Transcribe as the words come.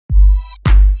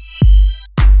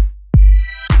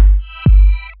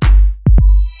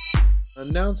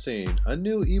Announcing a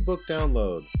new ebook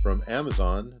download from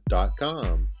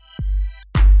Amazon.com.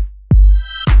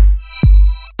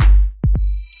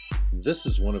 This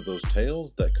is one of those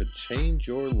tales that could change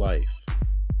your life.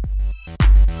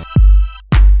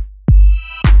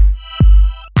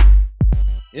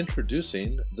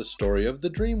 Introducing the story of the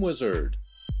Dream Wizard.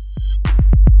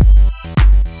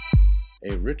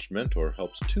 A rich mentor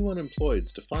helps two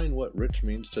unemployeds define what rich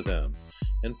means to them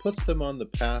and puts them on the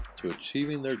path to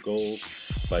achieving their goals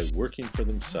by working for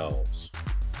themselves.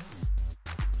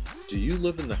 Do you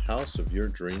live in the house of your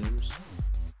dreams?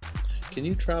 Can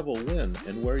you travel when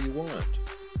and where you want?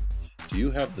 Do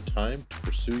you have the time to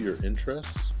pursue your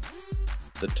interests?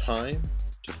 The time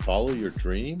to follow your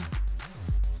dream?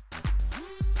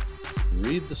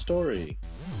 Read the story,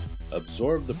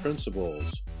 absorb the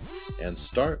principles, and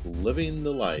start living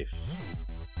the life.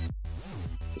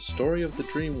 The story of the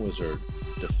Dream Wizard,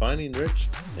 defining rich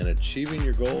and achieving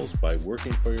your goals by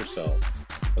working for yourself.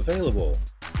 Available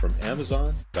from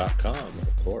Amazon.com,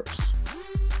 of course.